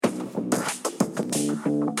Hey,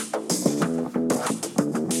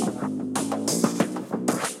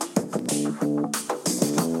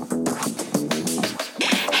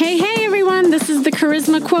 everyone. This is the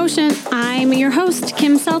Charisma Quotient. I'm your host,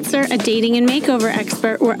 Kim Seltzer, a dating and makeover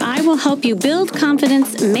expert, where I will help you build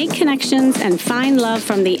confidence, make connections, and find love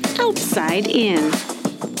from the outside in.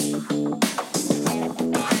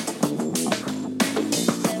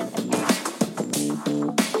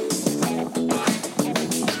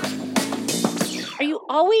 Are you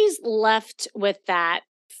always left with that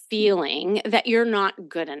feeling that you're not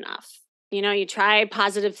good enough? You know, you try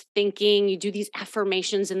positive thinking, you do these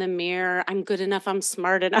affirmations in the mirror. I'm good enough. I'm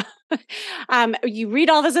smart enough. You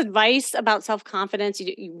read all this advice about self-confidence.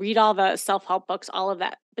 You read all the self-help books, all of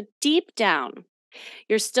that. But deep down,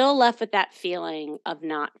 you're still left with that feeling of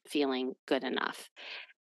not feeling good enough.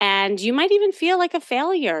 And you might even feel like a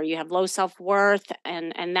failure. You have low self-worth,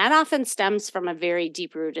 and that often stems from a very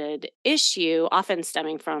deep-rooted issue, often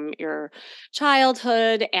stemming from your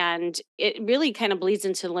childhood, and it really kind of bleeds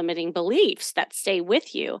into limiting beliefs that stay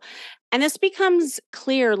with you. And this becomes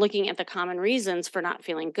clear looking at the common reasons for not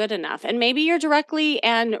feeling good enough. And maybe you're directly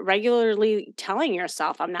and regularly telling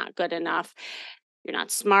yourself, I'm not good enough. You're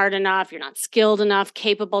not smart enough, you're not skilled enough,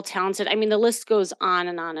 capable, talented. I mean, the list goes on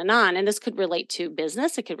and on and on. And this could relate to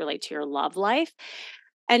business, it could relate to your love life.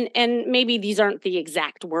 And maybe these aren't the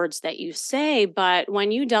exact words that you say, but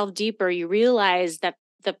when you delve deeper, you realize that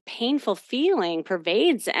the painful feeling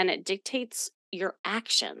pervades and it dictates your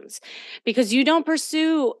actions because you don't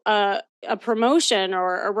pursue a promotion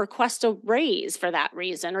or a request a raise for that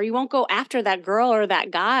reason, or you won't go after that girl or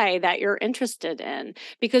that guy that you're interested in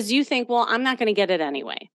because you think, well, I'm not going to get it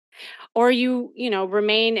anyway. Or you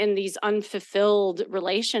remain in these unfulfilled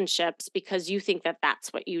relationships because you think that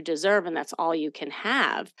that's what you deserve and that's all you can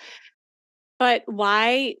have. But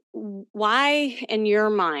why in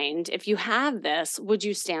your mind, if you have this, would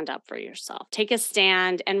you stand up for yourself? Take a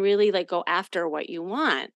stand and really like go after what you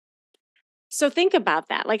want. So think about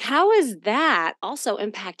that. Like, how is that also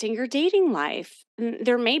impacting your dating life?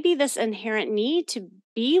 There may be this inherent need to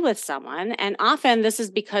be with someone. And often this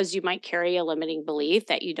is because you might carry a limiting belief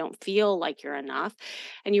that you don't feel like you're enough.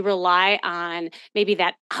 And you rely on maybe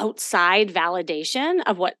that outside validation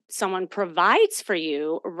of what someone provides for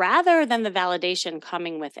you rather than the validation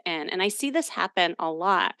coming within. And I see this happen a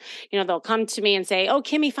lot. You know, they'll come to me and say, oh,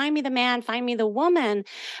 Kimmy, find me the man, find me the woman.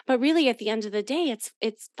 But really, at the end of the day,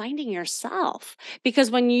 it's finding yourself.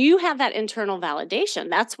 Because when you have that internal validation,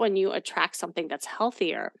 that's when you attract something that's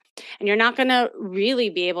healthier. And you're not going to really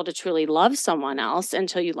be able to truly love someone else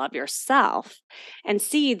until you love yourself and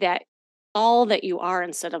see that all that you are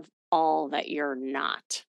instead of all that you're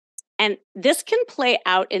not. And this can play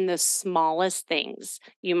out in the smallest things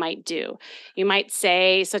you might do. You might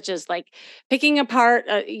say, such as like picking apart,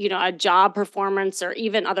 a job performance or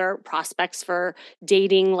even other prospects for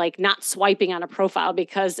dating, like not swiping on a profile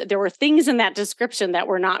because there were things in that description that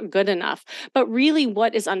were not good enough. But really,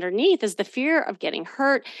 what is underneath is the fear of getting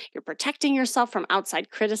hurt. You're protecting yourself from outside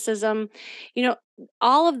criticism. You know,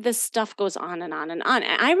 all of this stuff goes on and on and on.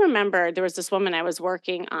 And I remember there was this woman I was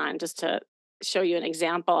working on, just to show you an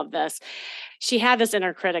example of this. She had this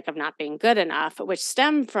inner critic of not being good enough, which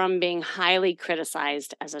stemmed from being highly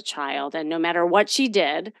criticized as a child. And no matter what she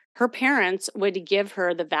did, her parents wouldn't give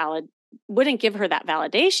her that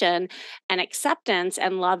validation and acceptance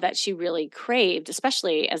and love that she really craved,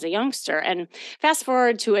 especially as a youngster. And fast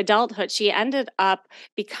forward to adulthood, she ended up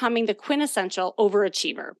becoming the quintessential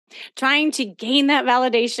overachiever, trying to gain that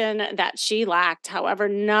validation that she lacked. However,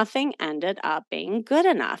 nothing ended up being good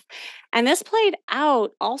enough. And this played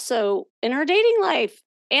out also in her dating life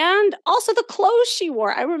and also the clothes she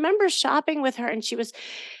wore. I remember shopping with her and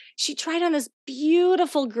she tried on this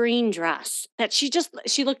beautiful green dress that she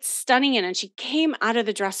looked stunning in, and she came out of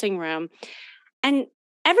the dressing room and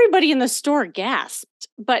everybody in the store gasped.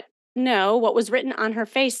 But no, what was written on her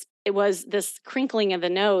face, it was this crinkling of the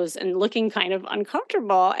nose and looking kind of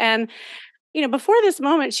uncomfortable. And before this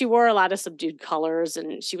moment, she wore a lot of subdued colors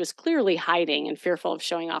and she was clearly hiding and fearful of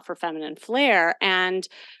showing off her feminine flair. And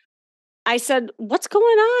I said, "What's going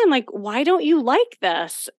on? Like, why don't you like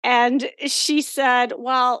this?" And she said,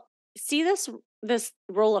 "Well, see this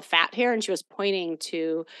roll of fat here?" And she was pointing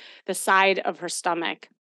to the side of her stomach.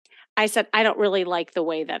 I said, "I don't really like the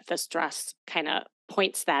way that this dress kind of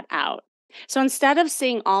points that out." So instead of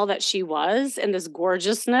seeing all that she was in this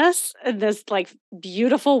gorgeousness, this like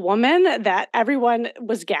beautiful woman that everyone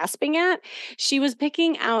was gasping at, she was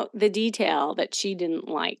picking out the detail that she didn't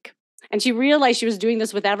like. And she realized she was doing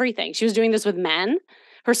this with everything. She was doing this with men,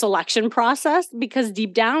 her selection process because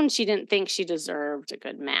deep down she didn't think she deserved a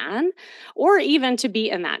good man or even to be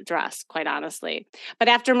in that dress, quite honestly. But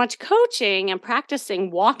after much coaching and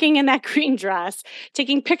practicing walking in that green dress,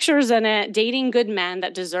 taking pictures in it, dating good men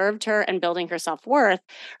that deserved her, and building her self worth,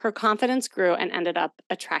 her confidence grew and ended up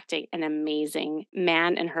attracting an amazing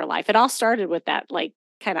man in her life. It all started with that, like,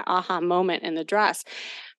 kind of aha moment in the dress.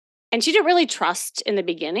 And she didn't really trust in the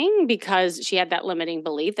beginning because she had that limiting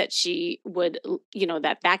belief that she would,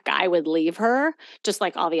 that guy would leave her just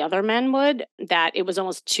like all the other men would, that it was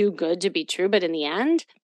almost too good to be true. But in the end,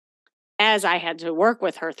 as I had to work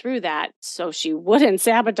with her through that so she wouldn't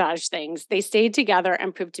sabotage things, they stayed together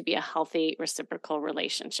and proved to be a healthy reciprocal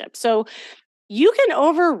relationship. So you can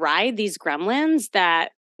override these gremlins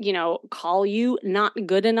that, call you not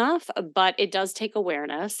good enough, but it does take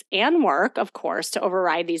awareness and work, of course, to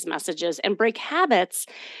override these messages and break habits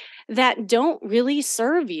that don't really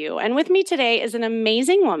serve you. And with me today is an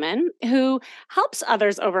amazing woman who helps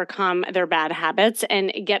others overcome their bad habits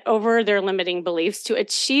and get over their limiting beliefs to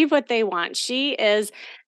achieve what they want. She is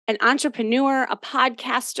an entrepreneur, a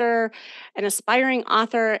podcaster, an aspiring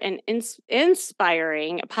author, an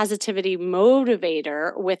inspiring positivity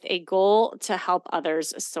motivator with a goal to help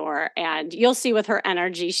others soar. And you'll see with her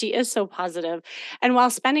energy, she is so positive. And while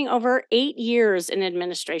spending over 8 years in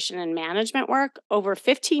administration and management work, over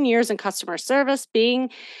 15 years in customer service, being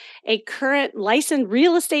a current licensed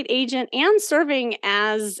real estate agent and serving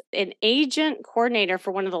as an agent coordinator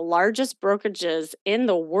for one of the largest brokerages in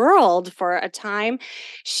the world for a time,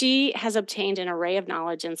 she has obtained an array of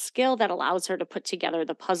knowledge and skill that allows her to put together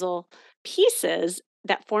the puzzle pieces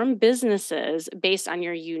that form businesses based on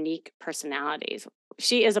your unique personalities.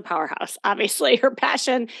 She is a powerhouse. Obviously, her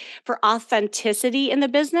passion for authenticity in the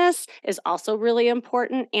business is also really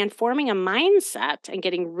important, and forming a mindset and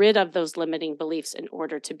getting rid of those limiting beliefs in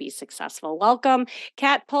order to be successful. Welcome,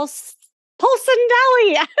 Kat Polsinelli.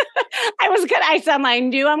 I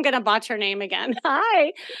knew I'm gonna botch her name again.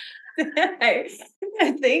 Hi.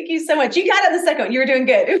 Thank you so much. You got it in the second one. You were doing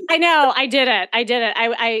good. I know. I did it.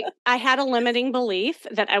 I had a limiting belief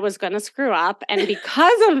that I was going to screw up. And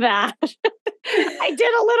because of that, I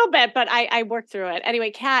did a little bit, but I worked through it.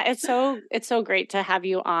 Anyway, Kat, it's so great to have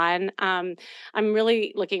you on. I'm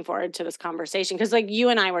really looking forward to this conversation because, like, you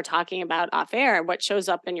and I were talking about off air, what shows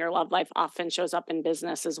up in your love life often shows up in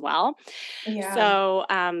business as well. Yeah. So,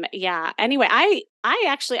 yeah. Anyway, I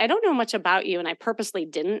don't know much about you, and I purposely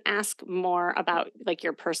didn't ask more about like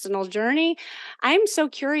your personal journey. I'm so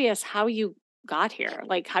curious how you got here,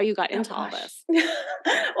 like how you got Oh into all gosh. this.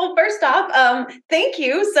 Well, first off, thank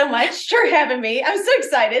you so much for having me. I'm so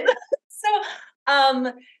excited.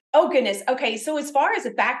 So, oh goodness. Okay. So as far as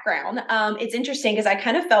a background, it's interesting because I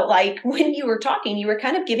kind of felt like when you were talking, you were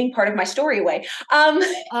kind of giving part of my story away.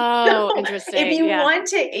 Oh, So interesting. Yeah.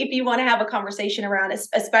 if you want to have a conversation around,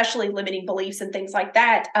 especially limiting beliefs and things like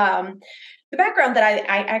that, the background that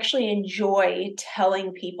I actually enjoy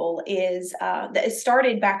telling people is that it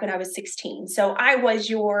started back when I was 16. So I was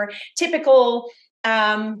your typical,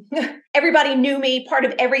 um, everybody knew me, part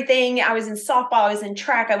of everything. I was in softball, I was in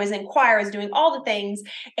track, I was in choir, I was doing all the things.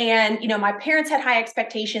 And, my parents had high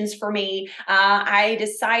expectations for me. I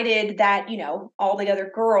decided that, all the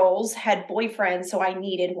other girls had boyfriends, so I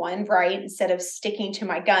needed one, right? Instead of sticking to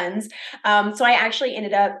my guns. So I actually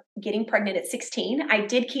ended up getting pregnant at 16. I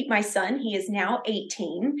did keep my son. He is now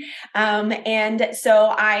 18. And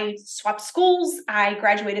so I swapped schools. I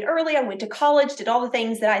graduated early. I went to college, did all the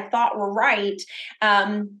things that I thought were right.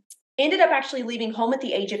 Ended up actually leaving home at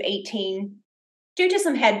the age of 18 due to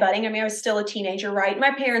some headbutting. I mean, I was still a teenager, right?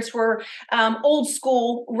 My parents were old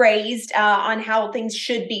school raised on how things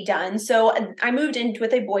should be done. So I moved in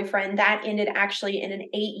with a boyfriend that ended actually in an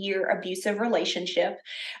 8-year abusive relationship.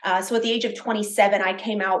 So at the age of 27, I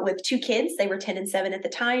came out with 2 kids. They were 10 and 7 at the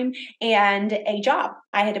time, and a job.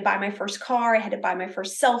 I had to buy my first car. I had to buy my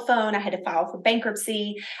first cell phone. I had to file for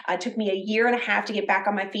bankruptcy. It took me a year and a half to get back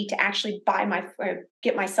on my feet to actually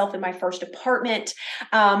get myself in my first apartment.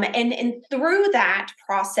 And through that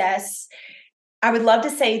process, I would love to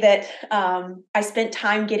say that I spent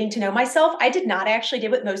time getting to know myself. I did not actually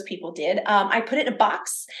did what most people did. I put it in a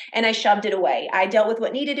box and I shoved it away. I dealt with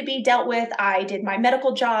what needed to be dealt with. I did my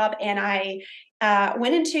medical job, and I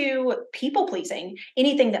went into people pleasing.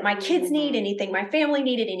 Anything that my kids need, anything my family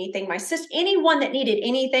needed, anything my sister, anyone that needed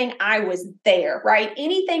anything, I was there, right?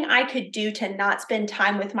 Anything I could do to not spend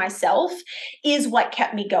time with myself is what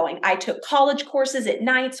kept me going. I took college courses at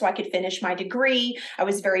night so I could finish my degree. I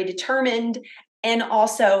was very determined, and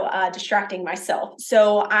also distracting myself.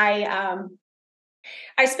 So I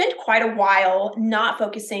spent quite a while not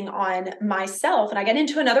focusing on myself, and I got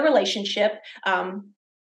into another relationship.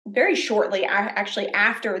 very shortly,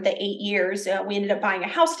 after the 8 years, we ended up buying a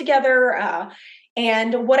house together.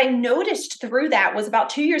 And what I noticed through that was about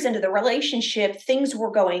 2 years into the relationship, things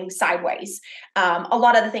were going sideways. A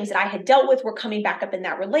lot of the things that I had dealt with were coming back up in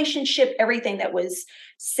that relationship. Everything that was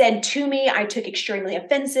said to me, I took extremely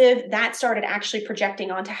offensive. That started actually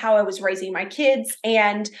projecting onto how I was raising my kids.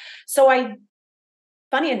 And so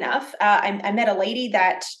funny enough, I met a lady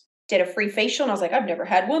that did a free facial and I was like, I've never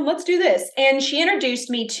had one. Let's do this. And she introduced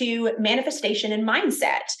me to manifestation and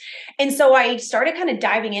mindset. And so I started kind of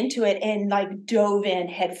diving into it and like dove in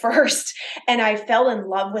head first and I fell in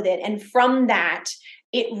love with it. And from that,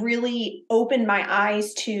 it really opened my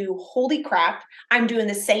eyes to holy crap, I'm doing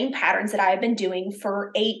the same patterns that I have been doing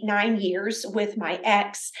for 8, 9 years with my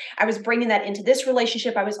ex. I was bringing that into this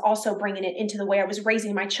relationship. I was also bringing it into the way I was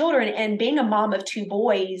raising my children. And being a mom of 2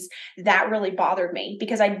 boys, that really bothered me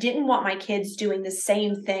because I didn't want my kids doing the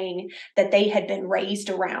same thing that they had been raised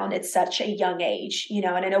around at such a young age. And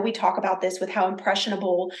I know we talk about this with how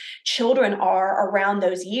impressionable children are around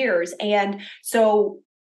those years. And so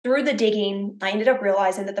through the digging, I ended up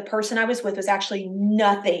realizing that the person I was with was actually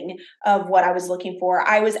nothing of what I was looking for.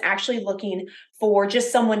 I was actually looking for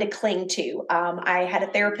just someone to cling to. I had a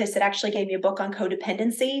therapist that actually gave me a book on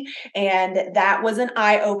codependency, and that was an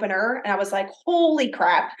eye opener. And I was like, holy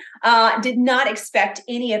crap, did not expect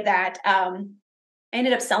any of that. I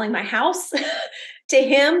ended up selling my house to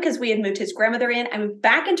him because we had moved his grandmother in. I moved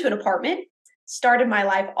back into an apartment, started my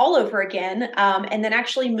life all over again, and then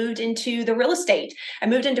actually moved into the real estate. I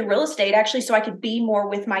moved into real estate actually so I could be more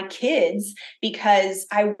with my kids because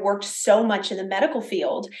I worked so much in the medical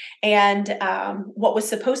field. And what was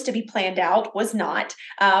supposed to be planned out was not.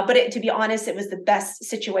 But to be honest, it was the best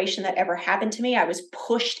situation that ever happened to me. I was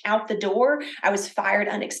pushed out the door. I was fired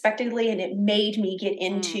unexpectedly, and it made me get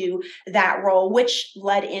into that role, which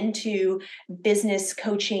led into business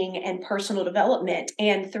coaching and personal development.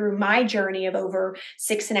 And through my journey of over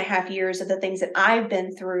 6.5 years of the things that I've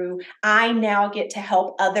been through, I now get to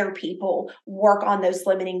help other people work on those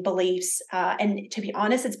limiting beliefs. And to be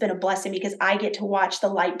honest, it's been a blessing because I get to watch the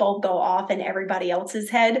light bulb go off in everybody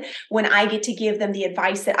else's head when I get to give them the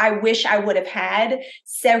advice that I wish I would have had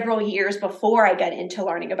several years before I got into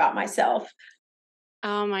learning about myself.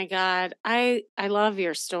 Oh my God. I love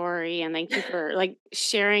your story and thank you for like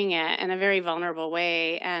sharing it in a very vulnerable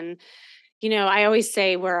way. And I always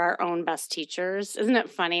say we're our own best teachers. Isn't it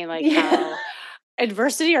funny like Yeah. how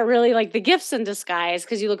adversity are really like the gifts in disguise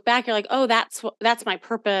because you look back you're like, "Oh, that's my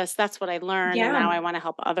purpose. That's what I learned and now Yeah. I want to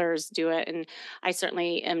help others do it." And I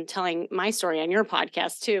certainly am telling my story on your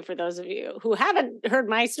podcast too for those of you who haven't heard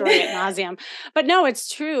my story at nauseum. But no,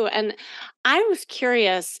 it's true. And I was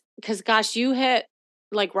curious because gosh, you hit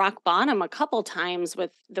like rock bottom a couple times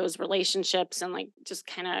with those relationships and like just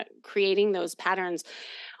kind of creating those patterns.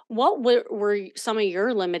 What were some of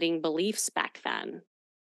your limiting beliefs back then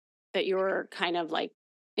that you were kind of like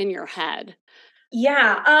in your head?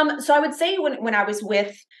 Yeah. So I would say when I was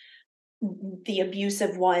with the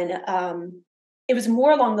abusive one, it was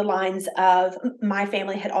more along the lines of my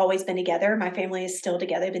family had always been together. My family is still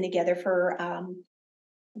together, been together for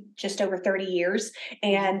just over 30 years. Mhm.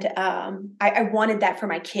 And I wanted that for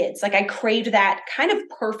my kids. Like I craved that kind of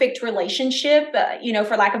perfect relationship,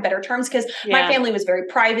 for lack of better terms, because my Yeah. family was very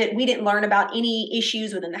private. We didn't learn about any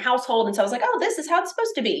issues within the household. And so I was like, oh, this is how it's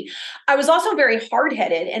supposed to be. I was also very hard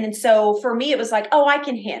headed. And so for me, it was like, oh, I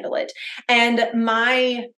can handle it. And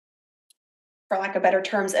for lack of better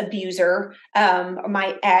terms, abuser,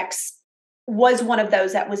 my ex, was one of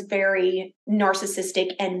those that was very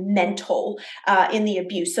narcissistic and mental in the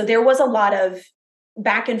abuse. So there was a lot of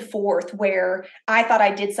back and forth where I thought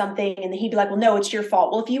I did something and he'd be like, well, no, it's your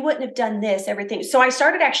fault. Well, if you wouldn't have done this, everything. So I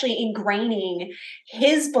started actually ingraining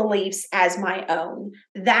his beliefs as my own.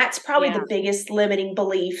 That's probably Yeah. the biggest limiting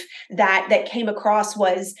belief that came across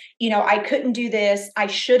was, I couldn't do this. I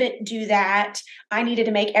shouldn't do that. I needed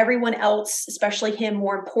to make everyone else, especially him,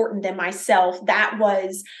 more important than myself. That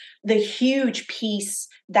was the huge piece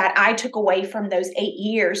that I took away from those 8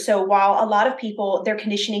 years. So while a lot of people, their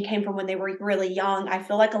conditioning came from when they were really young, I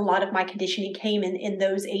feel like a lot of my conditioning came in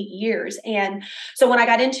those 8 years. And so when I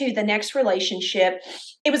got into the next relationship,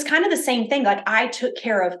 it was kind of the same thing. Like I took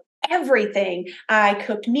care of everything. I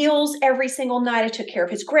cooked meals every single night. I took care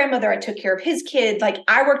of his grandmother. I took care of his kid. Like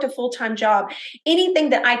I worked a full-time job.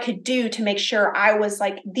 Anything that I could do to make sure I was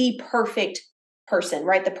like the perfect person,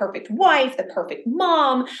 right? The perfect wife, the perfect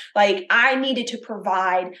mom. Like I needed to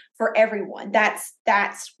provide for everyone. That's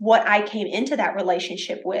what I came into that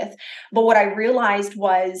relationship with. But what I realized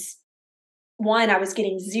was one, I was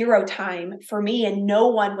getting zero time for me and no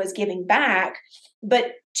one was giving back.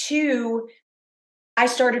 But two, I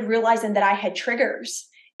started realizing that I had triggers.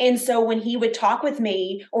 And so when he would talk with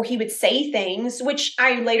me or he would say things, which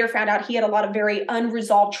I later found out he had a lot of very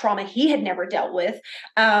unresolved trauma he had never dealt with,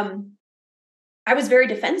 I was very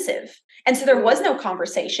defensive. And so there was Mm. no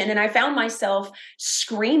conversation. And I found myself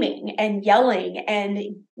screaming and yelling and,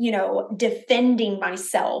 defending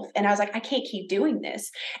myself. And I was like, I can't keep doing this.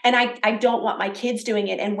 And I don't want my kids doing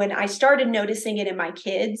it. And when I started noticing it in my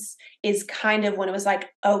kids is kind of when it was like,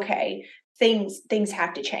 okay, things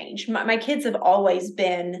have to change. My kids have always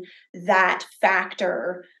been that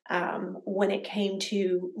factor when it came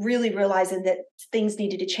to really realizing that things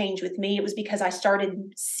needed to change with me. It was because I started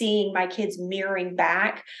seeing my kids mirroring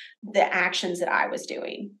back the actions that I was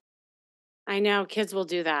doing. I know kids will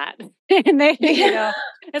do that. And they, Yeah.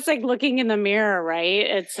 it's like looking in the mirror,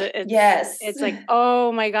 right? Yes. It's like,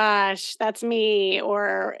 "Oh my gosh, that's me,"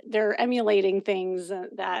 or they're emulating things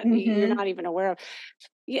that you're Hmm. not even aware of.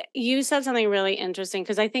 Yeah, you said something really interesting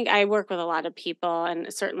because I think I work with a lot of people,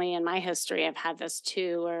 and certainly in my history, I've had this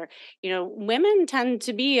too, where women tend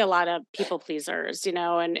to be a lot of people pleasers,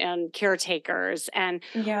 and caretakers. And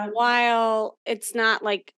Yeah. while it's not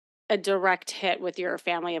like a direct hit with your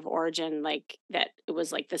family of origin, like that, it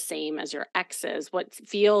was like the same as your exes. What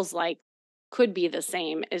feels like could be the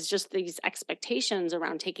same is just these expectations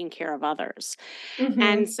around taking care of others.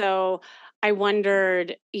 And Hmm. so I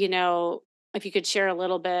wondered, if you could share a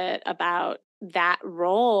little bit about that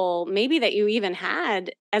role, maybe that you even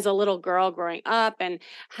had as a little girl growing up, and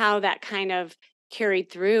how that kind of carried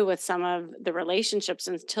through with some of the relationships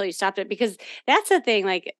until you stopped it. Because that's the thing,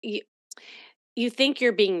 like you think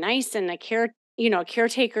you're being nice and a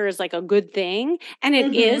caretaker is like a good thing. And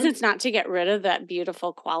it is, Hmm. it's not to get rid of that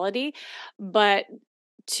beautiful quality. But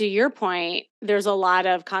to your point, there's a lot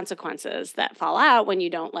of consequences that fall out when you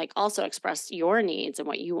don't like also express your needs and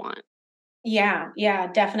what you want. Yeah, yeah,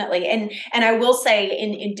 definitely. And I will say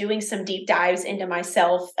in doing some deep dives into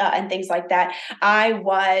myself and things like that, I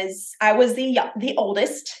was the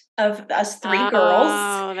oldest of us three girls.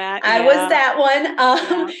 Oh, that, I was yeah. that one.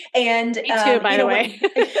 Yeah. And Me too, by the way.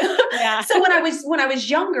 Yeah. so when I was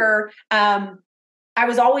younger, I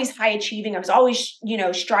was always high achieving. I was always,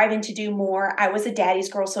 striving to do more. I was a daddy's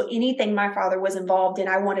girl. So anything my father was involved in,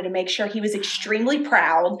 I wanted to make sure he was extremely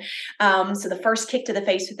proud. So the first kick to the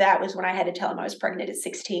face with that was when I had to tell him I was pregnant at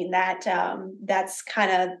 16. That's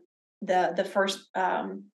kind of the first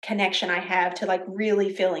connection I have to like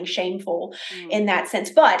really feeling shameful Mm. in that sense.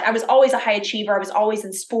 But I was always a high achiever. I was always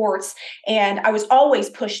in sports, and I was always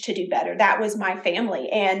pushed to do better. That was my family.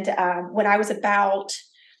 And when I was about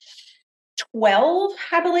 12,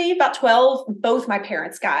 I believe, about 12, both my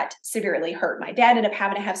parents got severely hurt. My dad ended up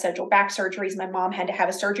having to have several back surgeries. My mom had to have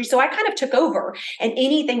a surgery. So I kind of took over, and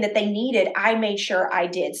anything that they needed, I made sure I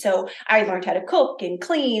did. So I learned how to cook and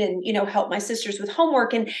clean and, help my sisters with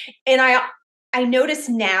homework. And I notice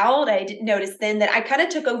now that I didn't notice then that I kind of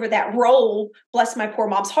took over that role, bless my poor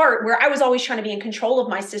mom's heart, where I was always trying to be in control of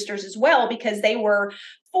my sisters as well because they were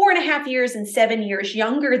 4.5 years and 7 years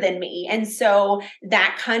younger than me. And so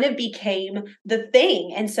that kind of became the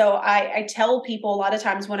thing. And so I tell people a lot of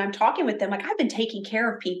times when I'm talking with them, like, I've been taking care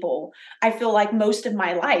of people, I feel like most of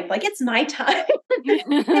my life. Like it's my time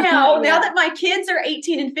now Yeah. that my kids are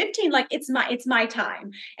 18 and 15, like it's my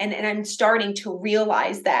time. And I'm starting to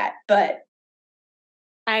realize that. But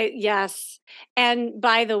Yes. And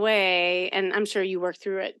by the way, and I'm sure you work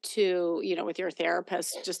through it too, with your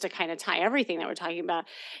therapist, just to kind of tie everything that we're talking about.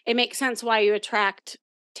 It makes sense why you attract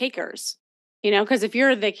takers, because if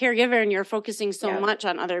you're the caregiver and you're focusing so yeah. much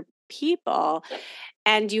on other people,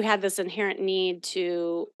 and you have this inherent need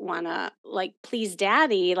to want to like please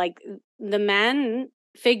daddy, like the men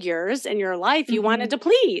figures in your life you wanted Hmm. to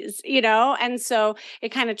please, and so it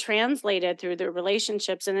kind of translated through the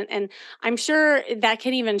relationships. And I'm sure that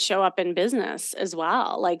can even show up in business as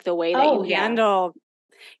well, like the way that you Oh yeah. handle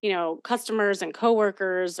customers and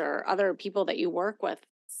coworkers or other people that you work with.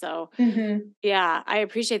 So Hmm. yeah, I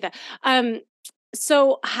appreciate that.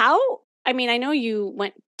 So how, I mean, I know you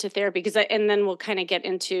went to therapy and then we'll kind of get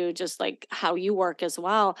into just like how you work as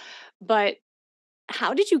well. But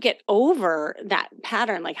how did you get over that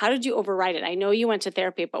pattern? Like, how did you override it? I know you went to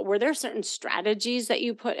therapy, but were there certain strategies that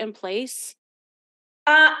you put in place?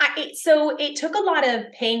 So it took a lot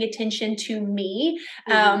of paying attention to me.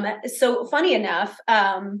 Hmm. So funny enough,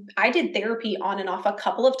 I did therapy on and off a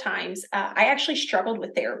couple of times. I actually struggled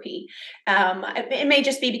with therapy. It may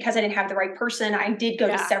just be because I didn't have the right person. I did go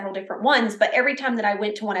to Yeah. several different ones, but every time that I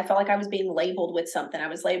went to one, I felt like I was being labeled with something. I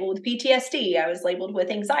was labeled with PTSD. I was labeled with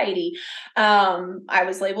anxiety. I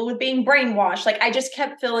was labeled with being brainwashed. Like I just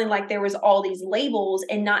kept feeling like there was all these labels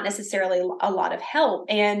and not necessarily a lot of help.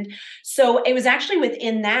 And so it was actually with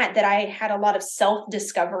in that I had a lot of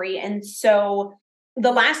self-discovery. And so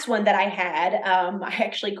the last one that I had, I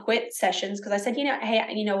actually quit sessions because I said, hey,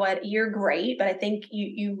 you know what, you're great, but I think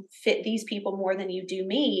you fit these people more than you do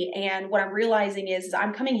me. And what I'm realizing is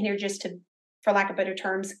I'm coming here just to, for lack of better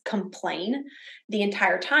terms, complain the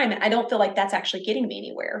entire time. And I don't feel like that's actually getting me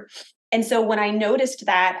anywhere. And so when I noticed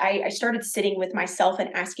that, I started sitting with myself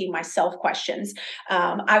and asking myself questions.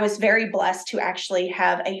 I was very blessed to actually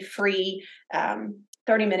have a free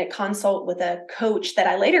 30-minute consult with a coach that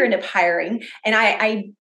I later ended up hiring. And I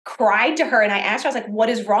cried to her and I asked her, I was like, what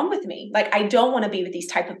is wrong with me? Like, I don't want to be with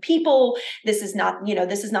these type of people. This is not,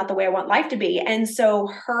 this is not the way I want life to be. And so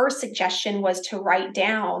her suggestion was to write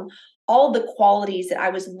down all the qualities that I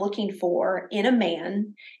was looking for in a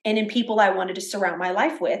man and in people I wanted to surround my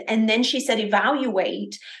life with. And then she said,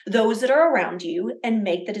 evaluate those that are around you and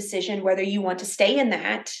make the decision whether you want to stay in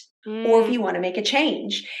that or if you want to make a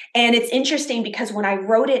change. And it's interesting because when I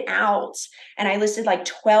wrote it out and I listed like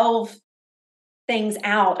 12 things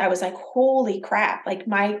out, I was like, holy crap, like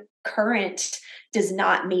my current does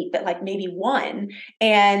not meet, but like maybe one.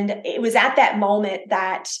 And it was at that moment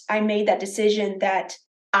that I made that decision that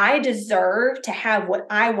I deserve to have what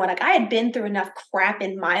I want. Like I had been through enough crap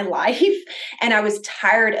in my life and I was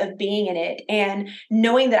tired of being in it. And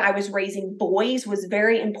knowing that I was raising boys was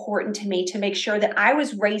very important to me to make sure that I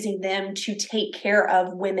was raising them to take care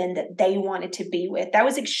of women that they wanted to be with. That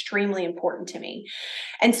was extremely important to me.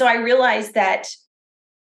 And so I realized that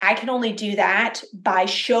I can only do that by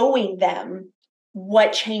showing them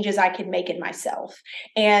what changes I could make in myself.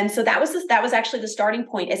 And so that was actually the starting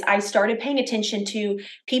point. Is I started paying attention to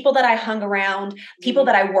people that I hung around, people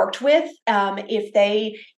that I worked with, if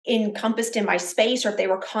they encompassed in my space or if they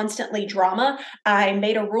were constantly drama. I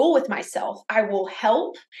made a rule with myself. I will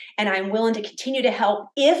help and I'm willing to continue to help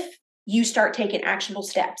if you start taking actionable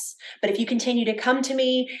steps. But if you continue to come to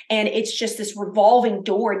me and it's just this revolving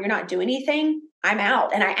door and you're not doing anything, I'm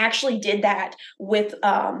out. And I actually did that with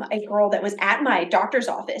a girl that was at my doctor's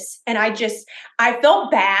office. And I felt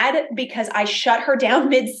bad because I shut her down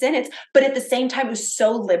mid-sentence. But at the same time, it was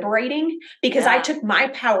so liberating because I took my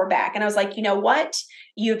power back. And I was like, you know what?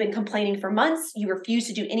 You've been complaining for months. You refuse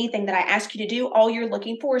to do anything that I ask you to do. All you're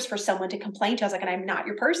looking for is for someone to complain to. I was like, and I'm not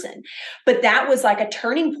your person. But that was like a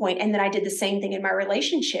turning point. And then I did the same thing in my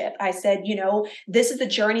relationship. I said, this is the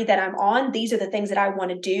journey that I'm on. These are the things that I want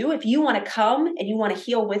to do. If you want to come and you want to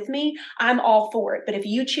heal with me, I'm all for it. But if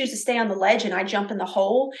you choose to stay on the ledge and I jump in the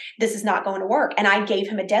hole, this is not going to work. And I gave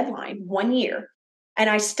him a deadline, 1 year. And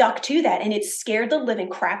I stuck to that and it scared the living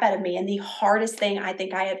crap out of me. And the hardest thing I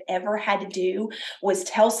think I have ever had to do was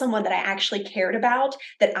tell someone that I actually cared about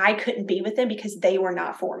that I couldn't be with them because they were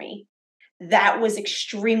not for me. That was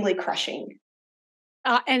extremely crushing.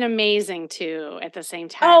 And amazing too at the same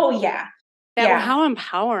time. Oh yeah. Yeah. How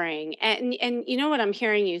empowering. And you know what I'm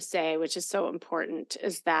hearing you say, which is so important,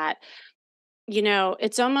 is that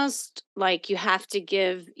it's almost like you have to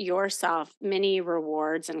give yourself many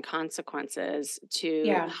rewards and consequences to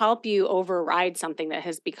Yeah. help you override something that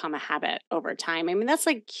has become a habit over time. I mean, that's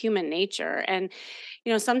like human nature. And,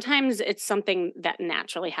 sometimes it's something that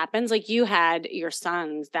naturally happens. Like you had your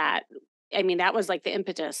sons that, I mean, that was like the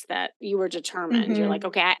impetus that you were determined. You're like,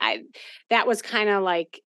 Mm-hmm. okay, that was kind of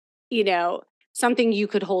like, something you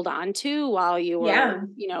could hold on to while you were,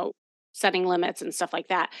 Yeah. setting limits and stuff like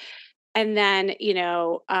that. And then,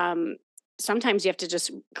 sometimes you have to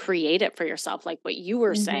just create it for yourself. Like what you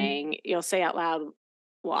were Mm-hmm. saying, you'll say out loud,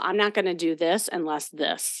 well, I'm not going to do this unless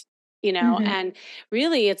this, Mm-hmm. and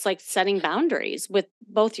really it's like setting boundaries with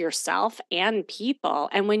both yourself and people.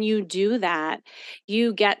 And when you do that,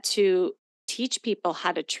 you get to teach people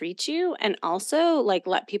how to treat you and also like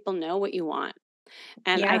let people know what you want.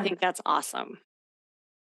 And I Yeah. think that's awesome.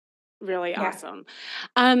 Really Yeah. awesome.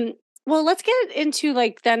 Um, well, let's get into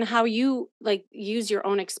like then how you like use your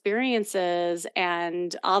own experiences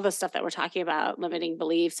and all the stuff that we're talking about, limiting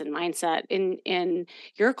beliefs and mindset in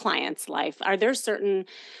your client's life. Are there certain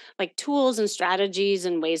like tools and strategies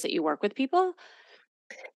and ways that you work with people?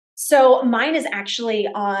 So mine is actually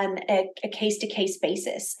on a case-to-case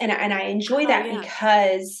basis. And I enjoy Oh that yeah.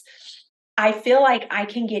 because I feel like I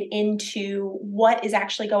can get into what is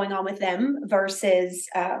actually going on with them versus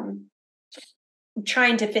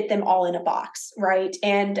trying to fit them all in a box, right?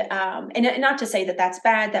 And not to say that that's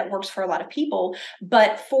bad, that works for a lot of people,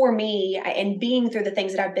 but for me, and being through the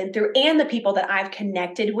things that I've been through and the people that I've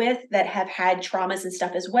connected with that have had traumas and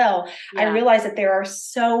stuff as well, I Yeah. realize that there are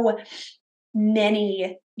so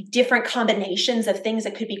many different combinations of things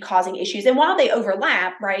that could be causing issues. And while they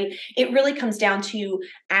overlap, right, it really comes down to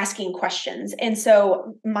asking questions. And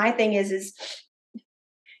so my thing is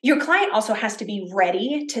Your client also has to be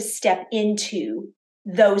ready to step into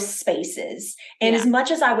those spaces. And Yeah. as much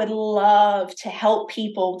as I would love to help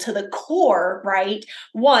people to the core, right?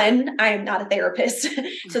 One, I am not a therapist,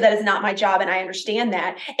 so that is not my job, and I understand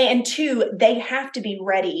that. And two, they have to be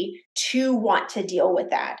ready to want to deal with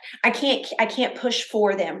that. I can't push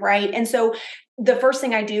for them, right? And so the first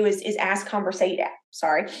thing I do is ask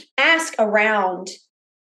around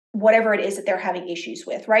whatever it is that they're having issues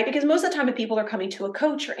with, right? Because most of the time, if people are coming to a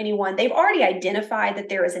coach or anyone, they've already identified that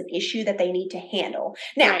there is an issue that they need to handle.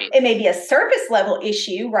 Now, Right. it may be a surface level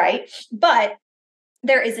issue, right? But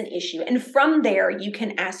there is an issue. And from there, you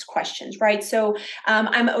can ask questions, right? So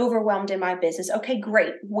I'm overwhelmed in my business. Okay,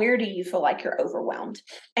 great. Where do you feel like you're overwhelmed?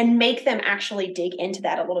 And make them actually dig into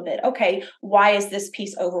that a little bit. Okay, why is this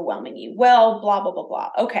piece overwhelming you? Well, blah, blah, blah, blah.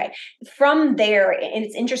 Okay. From there, and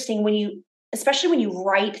it's interesting especially when you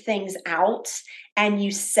write things out and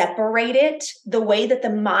you separate it, the way that the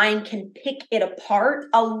mind can pick it apart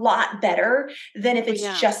a lot better than if Oh, it's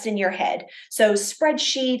yeah. just in your head. So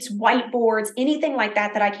spreadsheets, whiteboards, anything like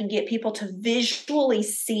that, that I can get people to visually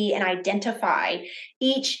see and identify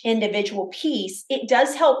each individual piece, it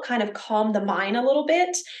does help kind of calm the mind a little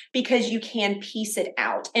bit because you can piece it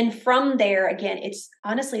out. And from there, again, it's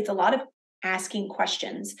a lot of asking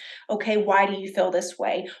questions. Okay, why do you feel this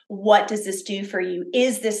way? What does this do for you?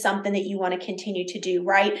 Is this something that you want to continue to do,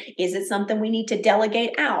 right? Is it something we need to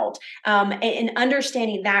delegate out? And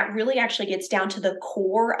understanding that really actually gets down to the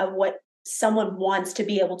core of what someone wants to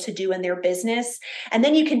be able to do in their business. And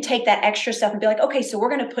then you can take that extra stuff and be like, okay, so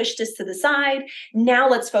we're going to push this to the side. Now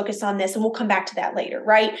let's focus on this and we'll come back to that later,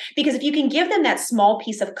 right? Because if you can give them that small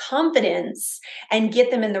piece of confidence and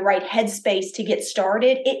get them in the right headspace to get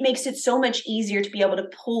started, it makes it so much easier to be able to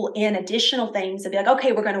pull in additional things and be like,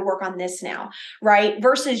 okay, we're going to work on this now, right?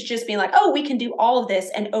 Versus just being like, oh, we can do all of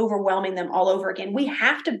this and overwhelming them all over again. We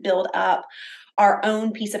have to build up our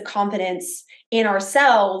own piece of confidence in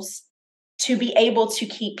ourselves to be able to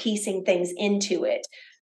keep piecing things into it.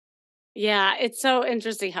 Yeah, it's so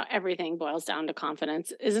interesting how everything boils down to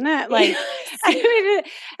confidence, isn't it? Like, I mean,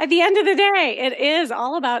 at the end of the day, it is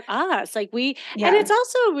all about us. And Yeah. it's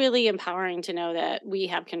also really empowering to know that we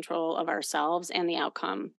have control of ourselves and the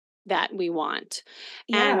outcome that we want.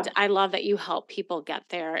 And Yeah. I love that you help people get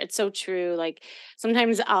there. It's so true. Like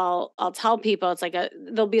sometimes I'll tell people it's like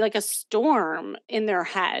there'll be like a storm in their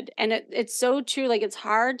head. And it's so true. Like it's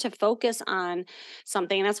hard to focus on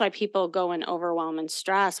something. And that's why people go in overwhelm and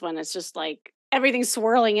stress when it's just like everything's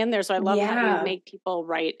swirling in there. So I love how you Yeah. make people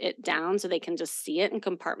write it down so they can just see it and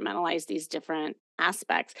compartmentalize these different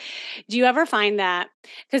aspects. Do you ever find that?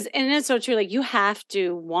 Because, and it's so true, like you have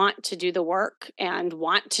to want to do the work and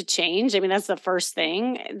want to change. I mean, that's the first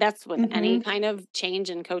thing. That's with any Hmm. kind of change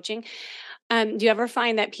in coaching. Do you ever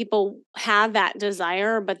find that people have that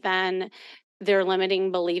desire, but then their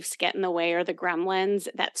limiting beliefs get in the way or the gremlins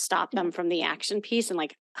that stop them from the action piece? And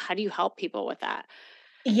like, how do you help people with that?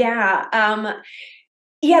 Yeah.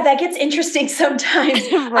 Yeah, that gets interesting sometimes.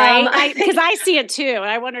 Right? I Because think, I see it too. And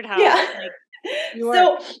I wondered how yeah. like your,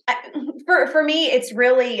 So for me, it's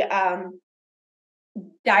really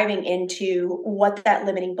diving into what that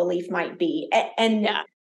limiting belief might be and yeah,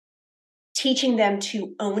 teaching them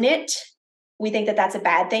to own it. We think that that's a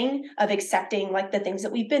bad thing of accepting like the things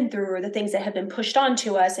that we've been through or the things that have been pushed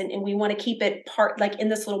onto us. And we want to keep it part like in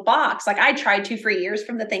this little box. Like I tried to for years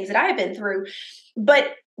from the things that I've been through.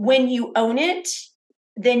 But when you own it,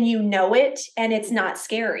 then you know it and it's not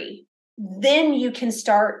scary. Then you can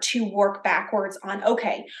start to work backwards on,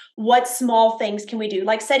 okay, what small things can we do?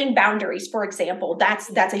 Like setting boundaries, for example.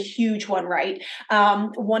 That's a huge one, right?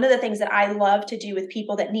 One of the things that I love to do with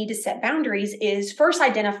people that need to set boundaries is first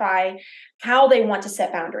identify how they want to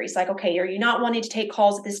set boundaries. Like, okay, are you not wanting to take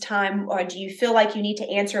calls at this time? Or do you feel like you need to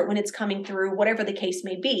answer it when it's coming through, whatever the case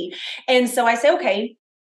may be? And so I say, okay,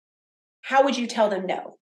 how would you tell them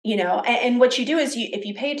no? And what you do is if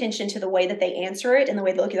you pay attention to the way that they answer it and the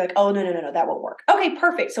way they look, you're like, oh, no, no, no, no, that won't work. Okay,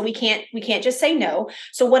 perfect. So we can't just say no.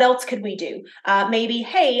 So what else could we do? Maybe,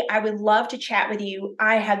 hey, I would love to chat with you.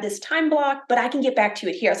 I have this time block, but I can get back to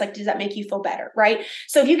it here. It's like, does that make you feel better? Right.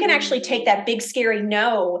 So if you can actually take mm, that big scary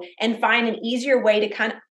no and find an easier way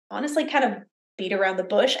to honestly kind of beat around the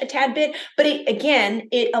bush a tad bit, but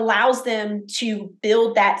it allows them to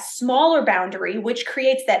build that smaller boundary, which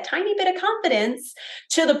creates that tiny bit of confidence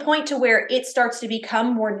to the point to where it starts to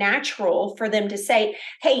become more natural for them to say,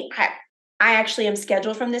 hey, I actually am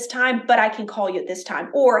scheduled from this time, but I can call you at this time.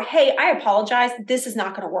 Or, hey, I apologize. This is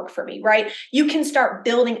not going to work for me, right? You can start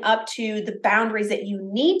building up to the boundaries that you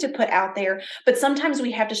need to put out there. But sometimes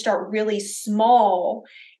we have to start really small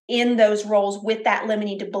in those roles with that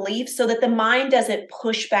limiting belief so that the mind doesn't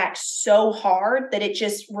push back so hard that it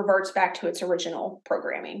just reverts back to its original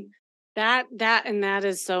programming. That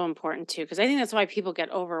is so important too, because I think that's why people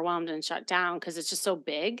get overwhelmed and shut down because it's just so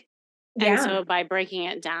big. And Yeah. so by breaking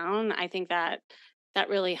it down, I think that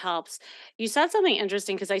really helps. You said something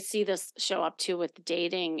interesting because I see this show up too with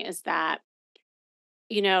dating is that,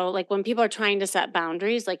 like when people are trying to set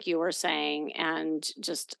boundaries, like you were saying, and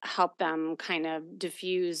just help them kind of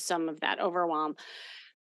diffuse some of that overwhelm,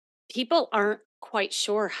 people aren't quite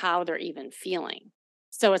sure how they're even feeling.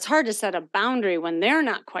 So it's hard to set a boundary when they're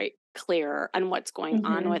not quite clear on what's going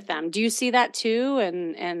on with Mhm. them. Do you see that too?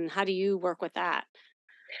 And how do you work with that?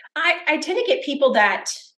 I tend to get people that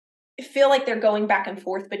feel like they're going back and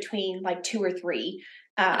forth between like 2 or 3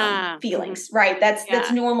 Mhm. feelings, right? That's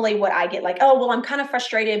Yeah. normally what I get, like, "Oh, well, I'm kind of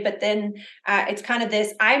frustrated, but then, it's kind of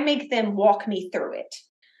this." I make them walk me through it.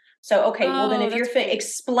 So, okay, well, then Oh, if you're that's great.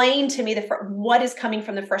 explain to me what is coming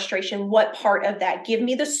from the frustration, what part of that? Give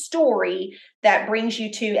me the story that brings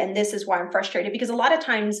you to, and this is why I'm frustrated. Because a lot of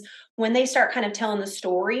times when they start kind of telling the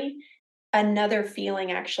story, another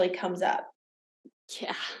feeling actually comes up.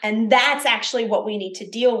 Yeah. And that's actually what we need to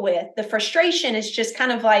deal with. The frustration is just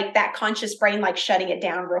kind of like that conscious brain, like shutting it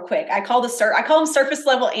down real quick. I call them surface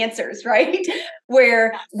level answers, right?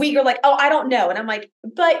 Where Yes. we are like, oh, I don't know. And I'm like,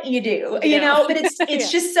 but you do, You do. but it's Yeah.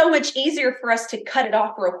 just so much easier for us to cut it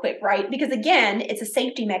off real quick, right? Because again, it's a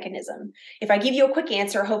safety mechanism. If I give you a quick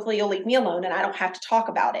answer, hopefully you'll leave me alone and I don't have to talk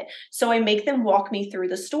about it. So I make them walk me through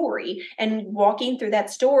the story. And walking through that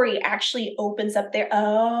story actually opens up their,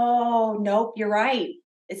 oh, nope, you're right,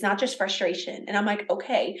 it's not just frustration. And I'm like,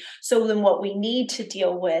 okay, so then what we need to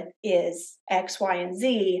deal with is X, Y, and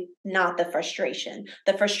Z, not the frustration.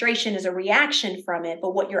 The frustration is a reaction from it,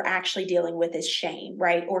 but what you're actually dealing with is shame,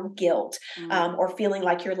 right? Or guilt, Mm. or feeling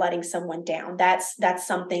like you're letting someone down. That's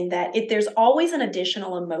something that if there's always an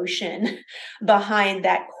additional emotion behind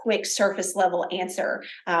that quick surface level answer,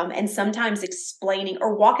 and sometimes explaining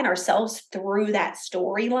or walking ourselves through that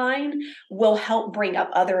storyline will help bring up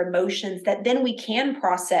other emotions that then we can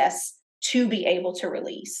process to be able to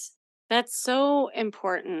release. That's so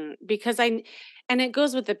important because and it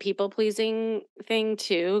goes with the people pleasing thing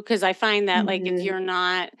too, because I find that like if Mhm. you're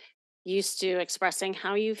not used to expressing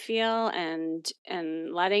how you feel and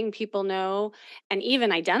letting people know and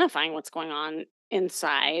even identifying what's going on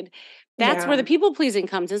inside, that's where the Yeah. people pleasing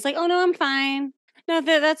comes. It's like, oh no, I'm fine. No,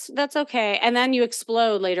 that's okay. And then you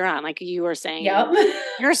explode later on, like you were saying Yep. in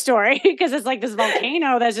your story, because it's like this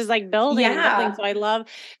volcano that's just like building and building. Yeah. So I love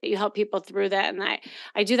that you help people through that. And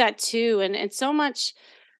I do that too. And it's so much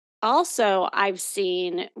also I've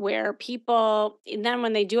seen where people and then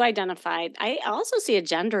when they do identify, I also see a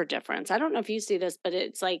gender difference. I don't know if you see this, but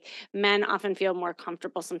it's like men often feel more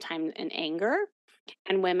comfortable sometimes in anger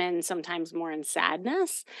and women sometimes more in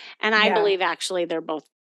sadness. And I Yeah. believe actually they're both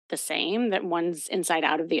the same, that one's inside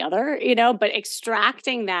out of the other, but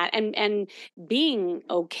extracting that and being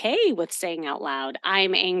okay with saying out loud,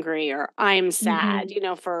 I'm angry or I'm sad,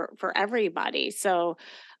 Mhm. for everybody. So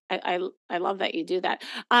I love that you do that.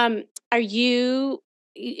 Are you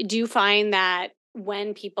do you find that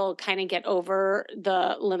when people kind of get over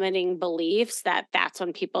the limiting beliefs that that's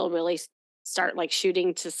when people really start like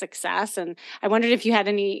shooting to success? And I wondered if you had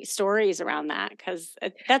any stories around that because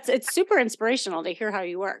it's super inspirational to hear how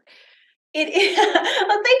you work. Well,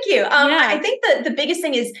 thank you. I Yeah. think the biggest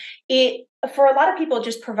thing is it for a lot of people, it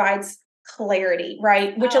just provides clarity,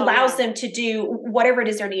 right? Which Oh allows yeah. them to do whatever it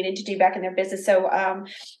is they're needed to do back in their business. So,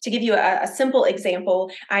 to give you a simple example,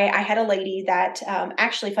 I had a lady that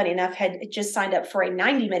actually, funny enough, had just signed up for a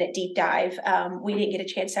 90-minute deep dive. We didn't get a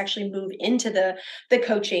chance to actually move into the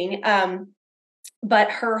coaching.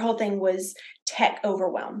 But her whole thing was tech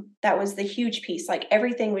overwhelm. That was the huge piece. Like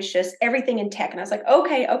everything was just everything in tech. And I was like,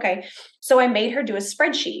 okay, okay. So I made her do a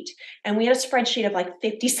spreadsheet, and we had a spreadsheet of like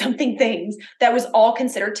 50 something things that was all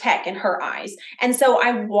considered tech in her eyes. And so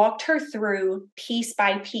I walked her through piece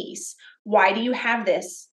by piece. Why do you have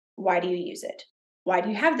this? Why do you use it? Why do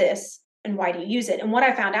you have this? And why do you use it? And what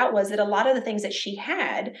I found out was that a lot of the things that she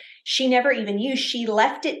had, she never even used. She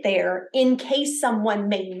left it there in case someone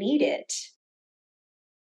may need it.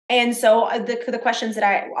 And so the questions that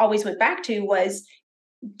I always went back to was,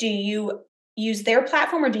 do you use their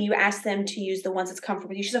platform or do you ask them to use the ones that's comfortable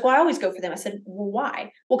with you? She's like, well, I always go for them. I said, well,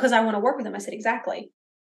 why? Well, because I want to work with them. I said, exactly.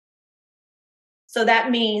 So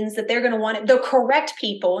that means that they're going to want it, the correct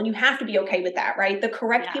people, and you have to be okay with that, right? The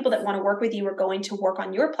correct people that Yes. want to work with you are going to work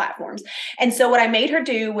on your platforms. And so what I made her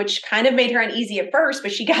do, which kind of made her uneasy at first,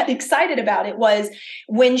 but she got excited about it, was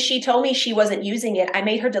when she told me she wasn't using it, I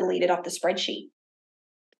made her delete it off the spreadsheet.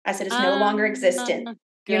 I said, it's no longer Um, existent.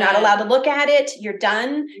 You're not allowed to Good. look at it. You're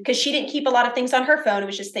done. Because she didn't keep a lot of things on her phone. It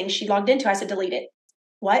was just things she logged into. I said, delete it.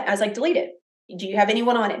 What? I was like, delete it. Do you have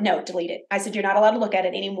anyone on it? No, delete it. I said, you're not allowed to look at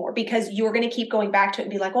it anymore because you're going to keep going back to it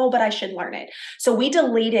and be like, oh, but I should learn it. So we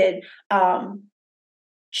deleted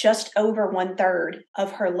just over 1/3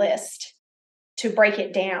 of her list to break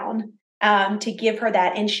it down, to give her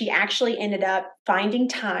that. And she actually ended up finding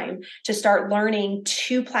time to start learning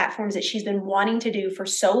 2 platforms that she's been wanting to do for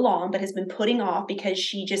so long, but has been putting off because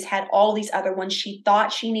she just had all these other ones she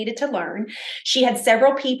thought she needed to learn. She had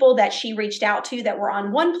several people that she reached out to that were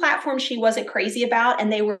on one platform she wasn't crazy about,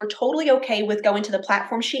 and they were totally okay with going to the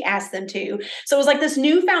platform she asked them to. So it was like this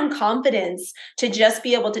newfound confidence to just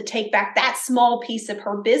be able to take back that small piece of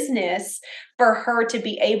her business for her to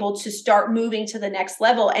be able to start moving to the next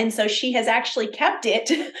level. And so she has actually kept it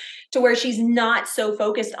to where she's not so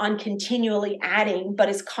focused on continually adding, but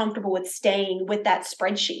is comfortable with staying with that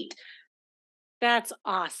spreadsheet. That's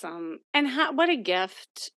awesome. And what a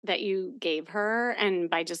gift that you gave her, and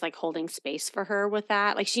by just like holding space for her with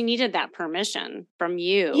that. Like she needed that permission from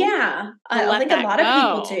you Yeah, to I let think a that lot of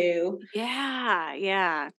people go. do. Yeah,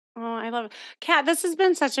 yeah. Oh, I love it. Kat, this has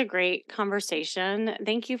been such a great conversation.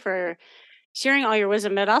 Thank you for sharing all your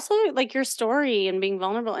wisdom, but also like your story and being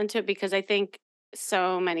vulnerable into it because I think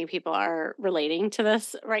so many people are relating to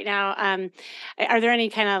this right now. Are there any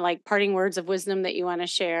kind of like parting words of wisdom that you want to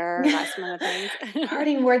share? Last minute things.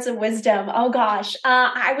 Parting words of wisdom. Oh gosh.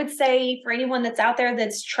 I would say for anyone that's out there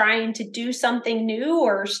that's trying to do something new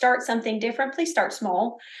or start something different, please start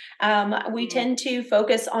small. We Mm, tend to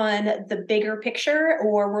focus on the bigger picture,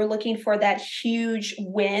 or we're looking for that huge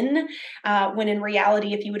win. When in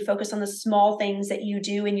reality, if you would focus on the small things that you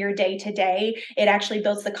do in your day to day, it actually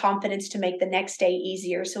builds the confidence to make the next day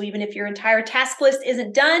easier. So even if your entire task list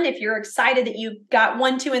isn't done, if you're excited that you got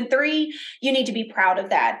 1, 2, and 3, you need to be proud of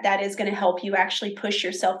that. That is going to help you actually push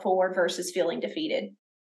yourself forward versus feeling defeated.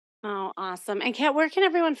 oh, awesome. And Kat, where can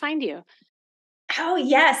everyone find you? Oh,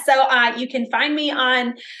 yes. So you can find me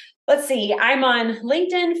on, let's see, I'm on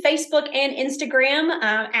LinkedIn, Facebook, and Instagram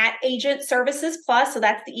at Agent Services Plus. So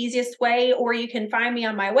that's the easiest way. Or you can find me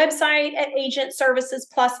on my website at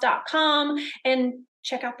agentservicesplus.com and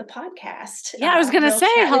check out the podcast, Yeah, I was gonna Real say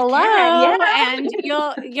Chat with Kat. Yeah. hello, and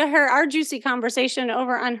you'll hear our juicy conversation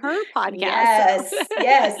over on her podcast. So Yes.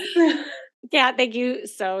 Yes. yeah, thank you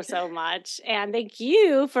so, so much. And thank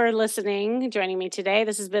you for listening, joining me today.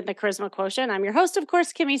 This has been the Charisma Quotient. I'm your host, of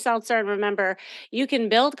course, Kimmy Seltzer. And remember, you can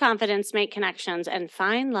build confidence, make connections, and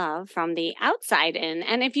find love from the outside in.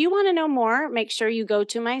 And if you want to know more, make sure you go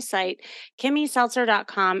to my site,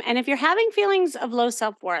 kimmyseltzer.com. And if you're having feelings of low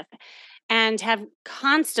self worth, and have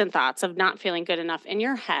constant thoughts of not feeling good enough in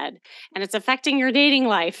your head, and it's affecting your dating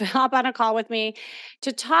life, hop on a call with me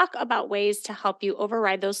to talk about ways to help you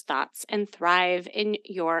override those thoughts and thrive in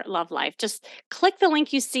your love life. Just click the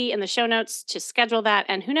link you see in the show notes to schedule that.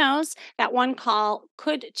 And who knows, that one call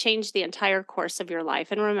could change the entire course of your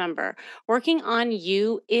life. And remember, working on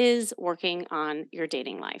you is working on your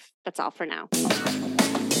dating life. That's all for now.